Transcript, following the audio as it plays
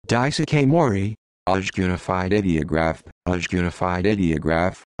Daisuke Mori, unified ideograph, unified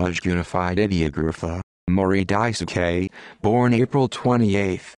ideograph, unified ideographa. Mori Daisuke, born April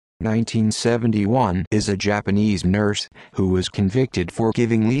 28, 1971, is a Japanese nurse who was convicted for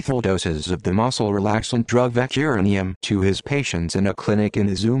giving lethal doses of the muscle relaxant drug vecuronium to his patients in a clinic in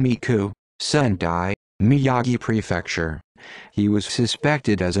Izumiku, Sendai, Miyagi Prefecture. He was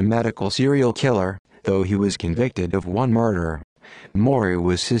suspected as a medical serial killer, though he was convicted of one murder. Mori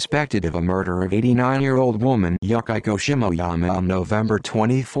was suspected of a murder of 89-year-old woman Yukiko Shimoyama on November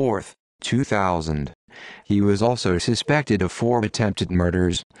 24, 2000. He was also suspected of 4 attempted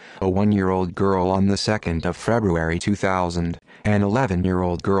murders: a 1-year-old girl on the 2nd of February 2000, an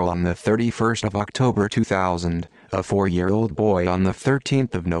 11-year-old girl on the 31st of October 2000, a 4-year-old boy on the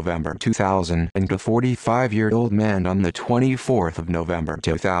 13th of November 2000, and a 45-year-old man on the 24th of November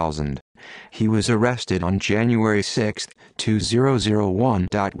 2000. He was arrested on January 6, 2001.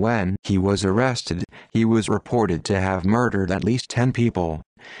 When he was arrested, he was reported to have murdered at least 10 people.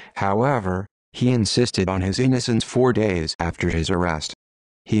 However, he insisted on his innocence 4 days after his arrest.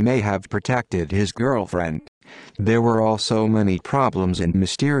 He may have protected his girlfriend. There were also many problems and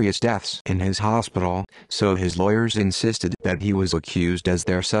mysterious deaths in his hospital, so his lawyers insisted that he was accused as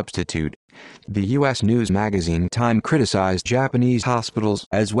their substitute. The U.S. news magazine Time criticized Japanese hospitals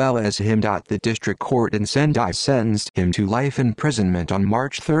as well as him. The district court in Sendai sentenced him to life imprisonment on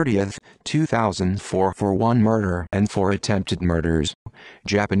March 30, 2004 for 1 murder and 4 attempted murders.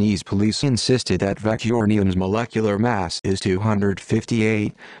 Japanese police insisted that vecuronium's molecular mass is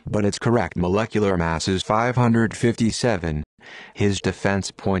 258, but its correct molecular mass is 557. His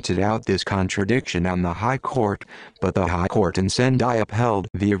defense pointed out this contradiction on the High Court, but the High Court in Sendai upheld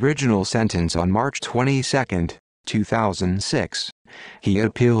the original sentence on March 22, 2006. He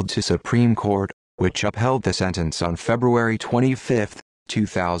appealed to Supreme Court, which upheld the sentence on February 25,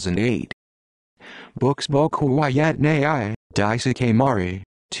 2008. Books Boku wa Yatnei, Daisuke Mori,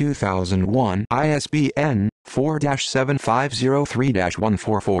 2001. ISBN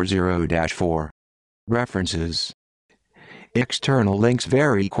 4-7503-1440-4. References. External links: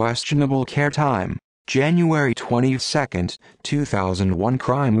 very questionable care time, January 22, 2001.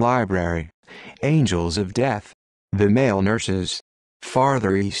 Crime Library, Angels of Death, The Male Nurses.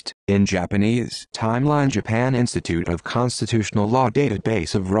 Farther East, in Japanese. Timeline: Japan Institute of Constitutional Law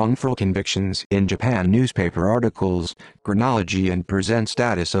Database of wrongful convictions in Japan. Newspaper articles, chronology and present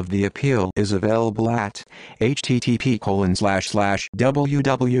status of the appeal is available at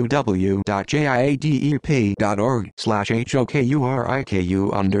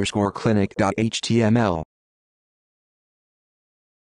http://www.jiadep.org/hokuriku_clinic.html.